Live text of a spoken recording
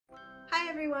Hi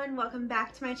everyone, welcome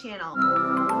back to my channel.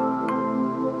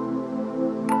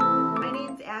 My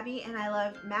name's Abby and I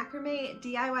love macrame,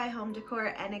 DIY home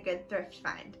decor, and a good thrift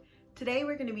find. Today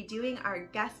we're going to be doing our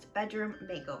guest bedroom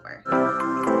makeover.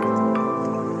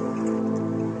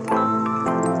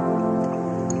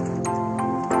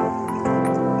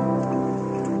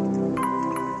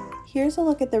 Here's a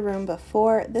look at the room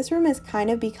before. This room has kind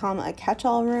of become a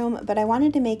catch-all room, but I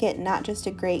wanted to make it not just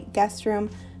a great guest room,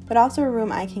 but also a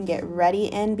room I can get ready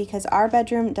in because our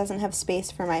bedroom doesn't have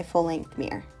space for my full-length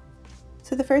mirror.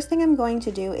 So the first thing I'm going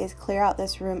to do is clear out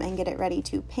this room and get it ready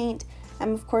to paint.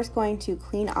 I'm of course going to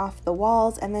clean off the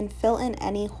walls and then fill in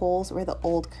any holes where the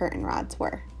old curtain rods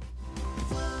were.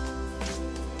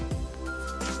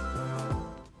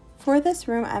 For this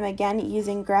room, I'm again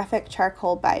using graphic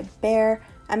charcoal by Behr.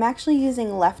 I'm actually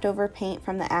using leftover paint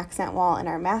from the accent wall in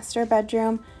our master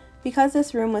bedroom. Because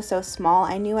this room was so small,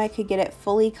 I knew I could get it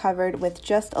fully covered with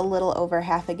just a little over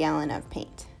half a gallon of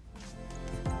paint.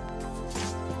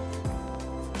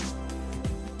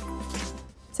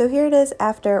 So here it is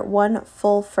after one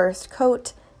full first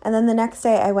coat, and then the next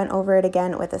day I went over it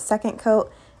again with a second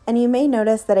coat. And you may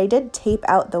notice that I did tape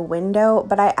out the window,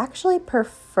 but I actually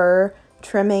prefer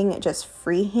trimming just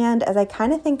freehand as I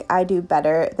kind of think I do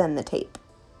better than the tape.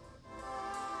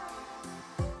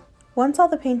 Once all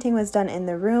the painting was done in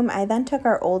the room, I then took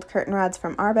our old curtain rods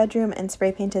from our bedroom and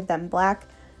spray painted them black.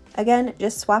 Again,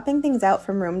 just swapping things out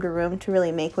from room to room to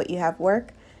really make what you have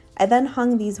work. I then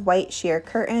hung these white sheer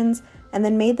curtains and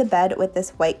then made the bed with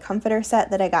this white comforter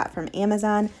set that I got from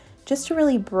Amazon just to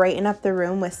really brighten up the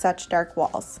room with such dark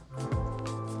walls.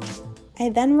 I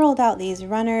then rolled out these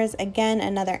runners, again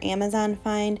another Amazon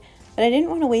find, but I didn't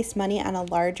want to waste money on a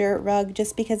larger rug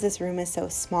just because this room is so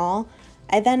small.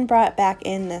 I then brought back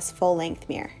in this full-length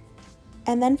mirror.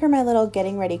 And then for my little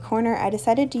getting ready corner, I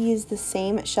decided to use the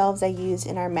same shelves I used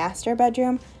in our master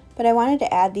bedroom, but I wanted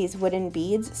to add these wooden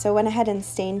beads, so I went ahead and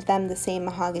stained them the same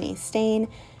mahogany stain,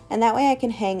 and that way I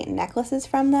can hang necklaces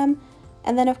from them.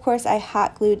 And then of course I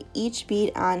hot glued each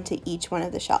bead onto each one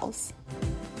of the shelves.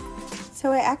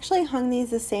 So I actually hung these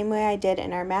the same way I did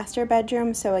in our master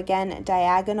bedroom, so again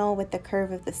diagonal with the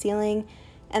curve of the ceiling.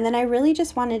 And then I really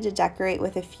just wanted to decorate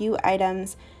with a few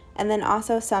items and then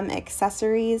also some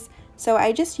accessories. So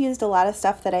I just used a lot of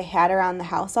stuff that I had around the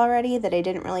house already that I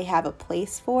didn't really have a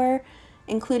place for,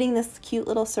 including this cute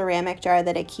little ceramic jar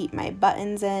that I keep my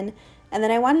buttons in. And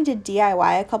then I wanted to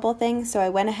DIY a couple things, so I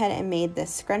went ahead and made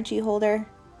this scrunchie holder.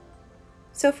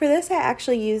 So for this, I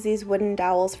actually used these wooden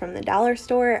dowels from the dollar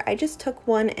store. I just took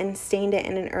one and stained it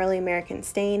in an early American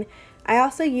stain. I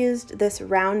also used this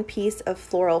round piece of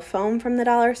floral foam from the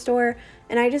dollar store,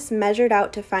 and I just measured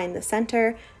out to find the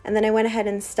center, and then I went ahead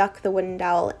and stuck the wooden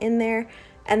dowel in there.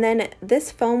 And then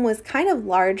this foam was kind of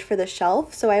large for the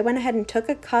shelf, so I went ahead and took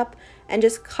a cup and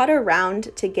just cut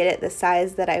around to get it the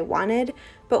size that I wanted.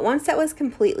 But once that was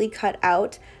completely cut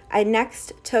out, I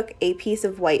next took a piece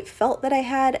of white felt that I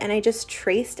had and I just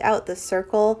traced out the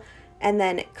circle and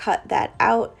then cut that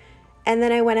out. And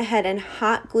then I went ahead and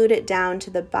hot glued it down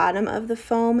to the bottom of the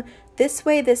foam. This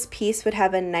way this piece would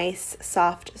have a nice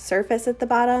soft surface at the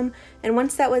bottom. And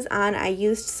once that was on, I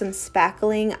used some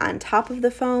spackling on top of the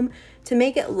foam to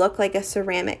make it look like a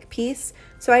ceramic piece.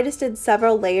 So I just did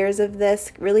several layers of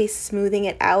this, really smoothing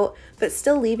it out, but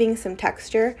still leaving some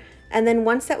texture. And then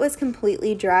once that was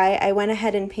completely dry, I went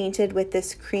ahead and painted with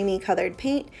this creamy colored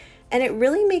paint, and it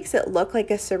really makes it look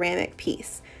like a ceramic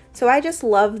piece. So I just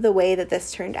love the way that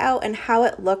this turned out and how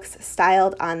it looks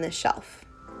styled on the shelf.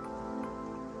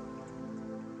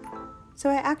 So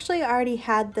I actually already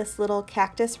had this little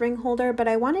cactus ring holder, but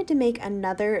I wanted to make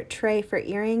another tray for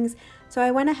earrings. So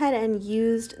I went ahead and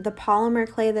used the polymer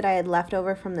clay that I had left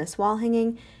over from this wall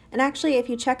hanging. And actually, if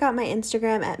you check out my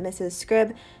Instagram at Mrs.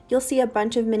 Scribb, you'll see a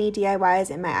bunch of mini DIYs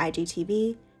in my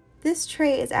IGTV. This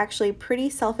tray is actually pretty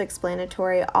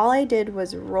self-explanatory. All I did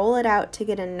was roll it out to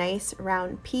get a nice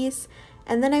round piece,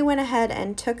 and then I went ahead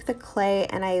and took the clay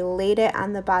and I laid it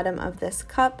on the bottom of this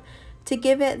cup to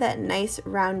give it that nice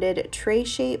rounded tray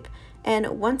shape.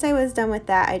 And once I was done with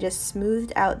that, I just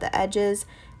smoothed out the edges,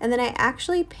 and then I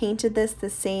actually painted this the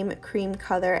same cream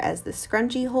color as the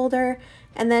scrunchie holder.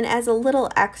 And then as a little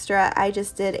extra, I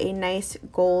just did a nice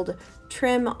gold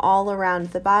trim all around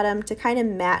the bottom to kind of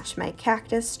match my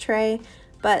cactus tray,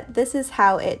 but this is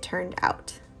how it turned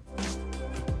out.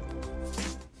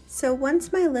 So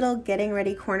once my little getting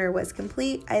ready corner was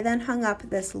complete, I then hung up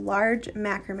this large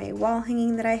macrame wall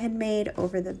hanging that I had made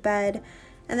over the bed,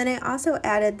 and then I also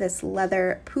added this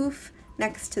leather poof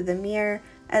next to the mirror,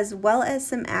 as well as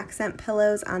some accent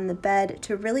pillows on the bed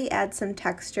to really add some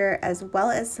texture as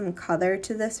well as some color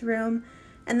to this room.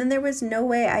 and then there was no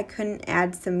way I couldn't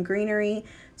add some greenery,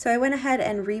 so I went ahead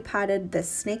and repotted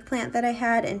this snake plant that I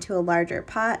had into a larger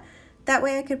pot. That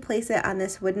way I could place it on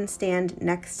this wooden stand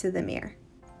next to the mirror.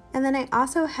 And then I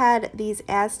also had these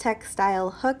Aztec style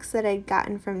hooks that I'd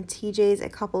gotten from TJ's a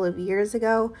couple of years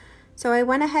ago. So I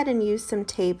went ahead and used some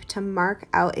tape to mark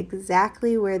out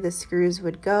exactly where the screws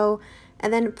would go,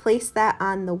 and then placed that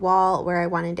on the wall where I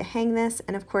wanted to hang this,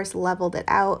 and of course leveled it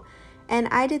out. And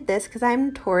I did this because I'm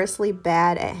notoriously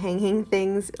bad at hanging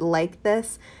things like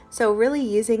this, so really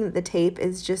using the tape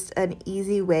is just an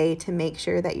easy way to make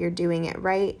sure that you're doing it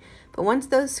right. But once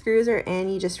those screws are in,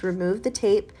 you just remove the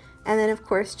tape, and then of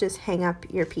course just hang up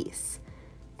your piece.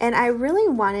 And I really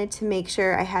wanted to make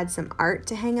sure I had some art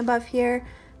to hang above here,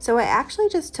 so I actually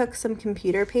just took some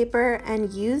computer paper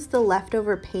and used the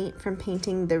leftover paint from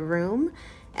painting the room,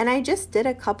 and I just did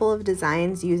a couple of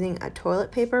designs using a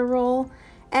toilet paper roll,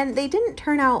 and they didn't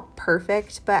turn out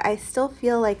perfect, but I still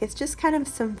feel like it's just kind of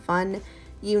some fun,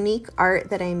 unique art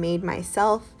that I made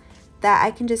myself that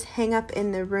I can just hang up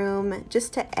in the room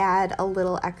just to add a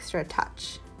little extra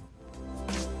touch.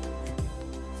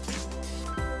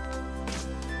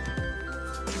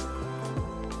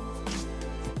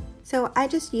 So I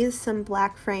just used some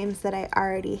black frames that I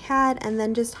already had and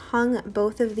then just hung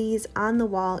both of these on the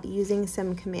wall using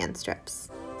some command strips.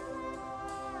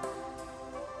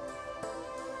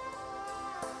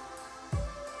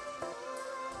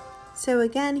 So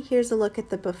again, here's a look at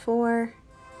the before,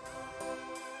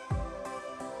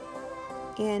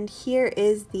 and here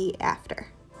is the after.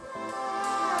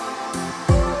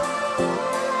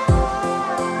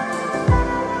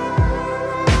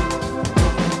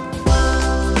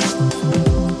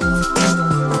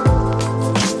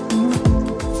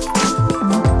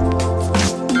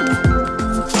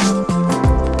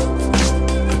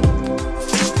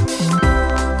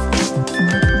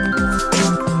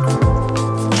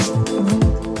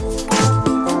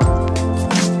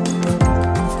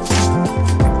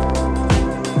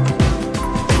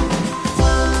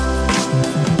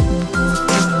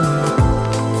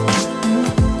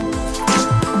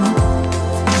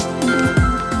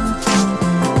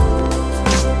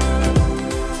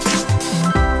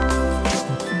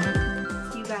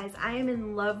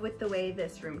 With the way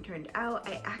this room turned out.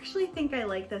 I actually think I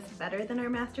like this better than our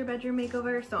master bedroom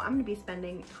makeover, so I'm gonna be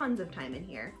spending tons of time in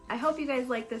here. I hope you guys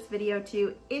liked this video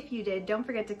too. If you did, don't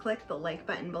forget to click the like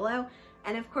button below,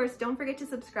 and of course don't forget to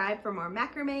subscribe for more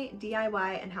macrame,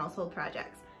 DIY, and household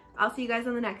projects. I'll see you guys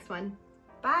on the next one.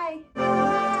 Bye!